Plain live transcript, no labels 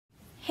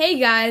Hey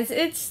guys,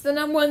 it's the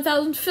number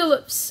 1000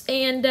 Phillips,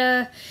 and me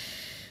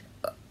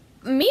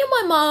and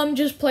my mom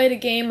just played a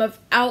game of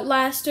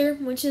Outlaster,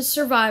 which is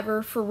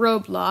Survivor for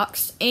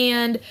Roblox,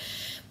 and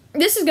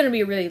this is going to be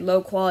a really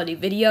low quality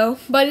video,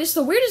 but it's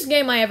the weirdest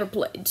game I ever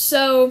played.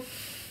 So,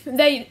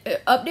 they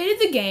updated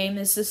the game,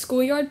 it's the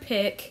schoolyard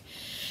pick,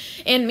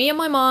 and me and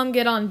my mom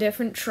get on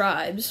different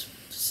tribes.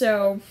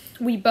 So,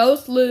 we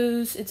both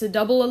lose, it's a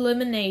double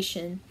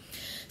elimination.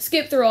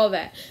 Skip through all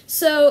that.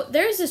 So,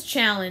 there's this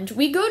challenge.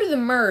 We go to the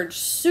merge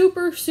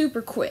super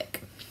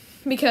quick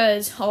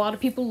because a lot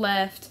of people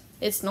left.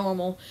 It's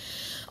normal.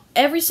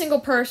 Every single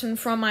person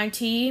from my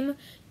team,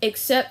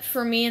 except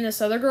for me and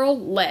this other girl,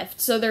 left.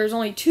 So, there's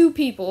only 2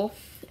 people.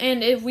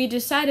 And if we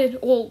decided,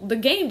 well, the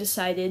game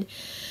decided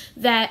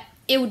that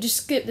it would just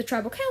skip the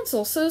tribal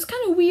council. So, it's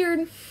kind of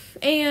weird.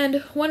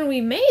 And when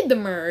we made the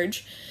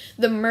merge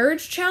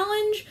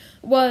challenge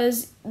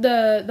was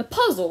the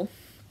puzzle,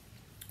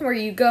 where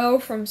you go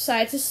from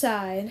side to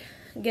side,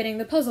 getting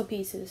the puzzle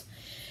pieces.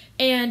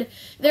 And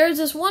there's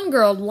this one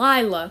girl,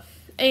 Lila,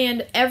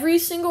 and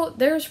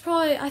there's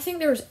probably, I think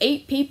there was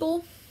 8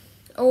 people,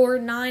 or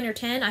 9 or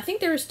 10, I think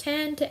there was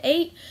 10 to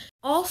 8,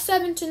 all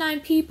 7 to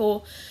 9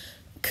 people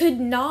could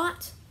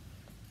not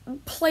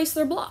place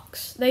their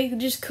blocks. They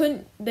just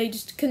couldn't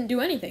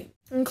do anything,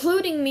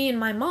 including me and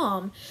my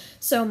mom.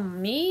 So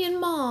me and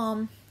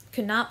mom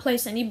could not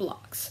place any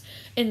blocks.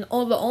 And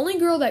the only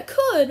girl that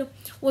could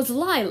was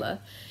Lila.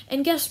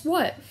 And guess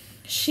what?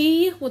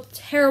 She was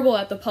terrible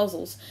at the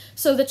puzzles.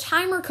 So the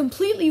timer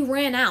completely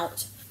ran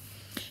out.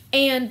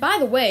 And by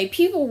the way,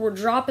 people were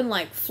dropping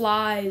like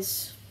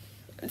flies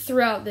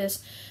throughout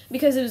this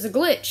because it was a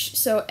glitch.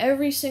 So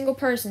every single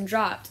person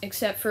dropped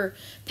except for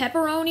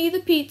Pepperoni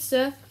the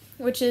pizza,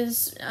 which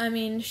is, I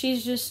mean, she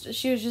was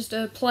just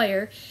a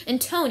player.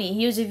 And Tony,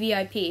 he was a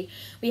VIP.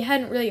 We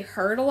hadn't really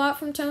heard a lot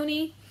from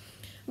Tony.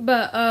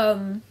 But,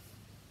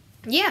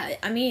 yeah,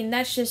 I mean,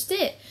 that's just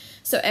it.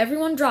 So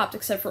everyone dropped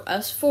except for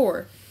us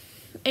 4.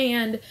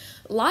 And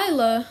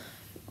Lila,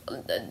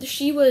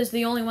 she was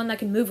the only one that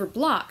could move her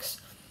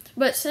blocks.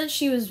 But since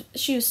she was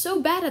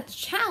so bad at the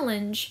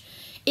challenge,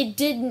 it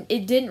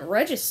didn't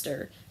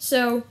register.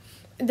 So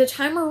the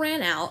timer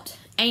ran out,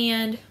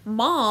 and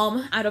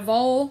Mom, out of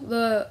all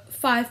the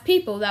 5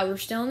 people that were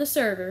still in the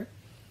server,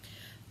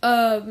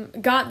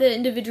 got the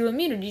individual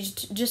immunity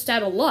just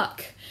out of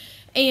luck.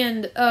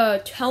 And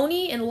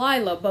Tony and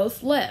Lila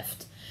both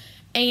left.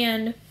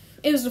 And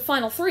it was the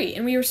final 3.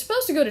 And we were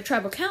supposed to go to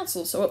Tribal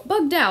Council, so it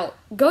bugged out.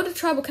 Go to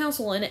Tribal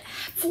Council, and it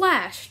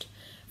flashed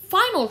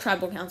Final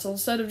Tribal Council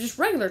instead of just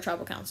regular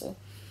Tribal Council.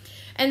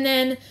 And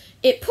then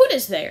it put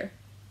us there.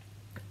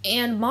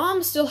 And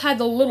Mom still had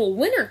the little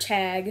winner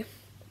tag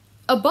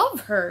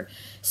above her.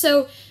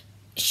 So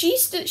she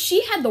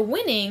had the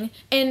winning,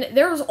 and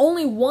there was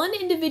only one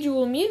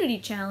individual immunity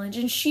challenge,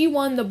 and she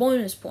won the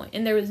bonus point,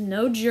 and there was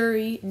no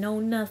jury,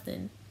 no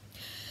nothing.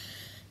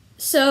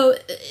 So,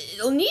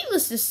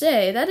 needless to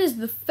say, that is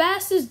the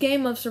fastest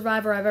game of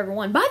Survivor I've ever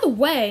won. By the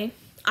way,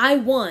 I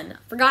won.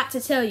 Forgot to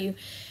tell you.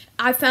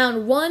 I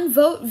found 1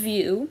 vote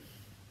view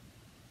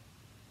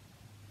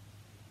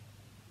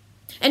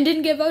and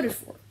didn't get voted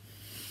for.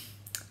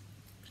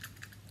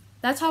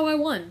 That's how I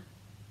won.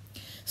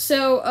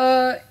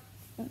 So,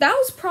 that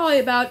was probably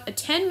about a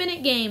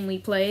 10-minute game we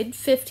played.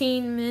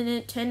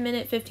 15-minute,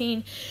 10-minute,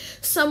 15,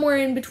 somewhere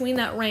in between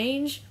that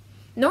range.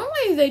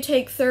 Normally they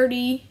take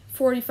 30,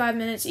 45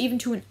 minutes, even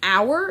to an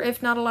hour,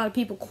 if not a lot of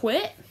people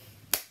quit.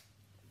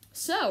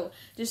 So,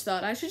 just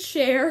thought I should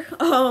share.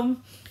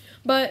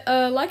 But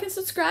like and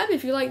subscribe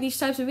if you like these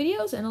types of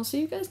videos, and I'll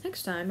see you guys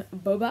next time.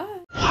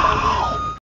 Bye-bye.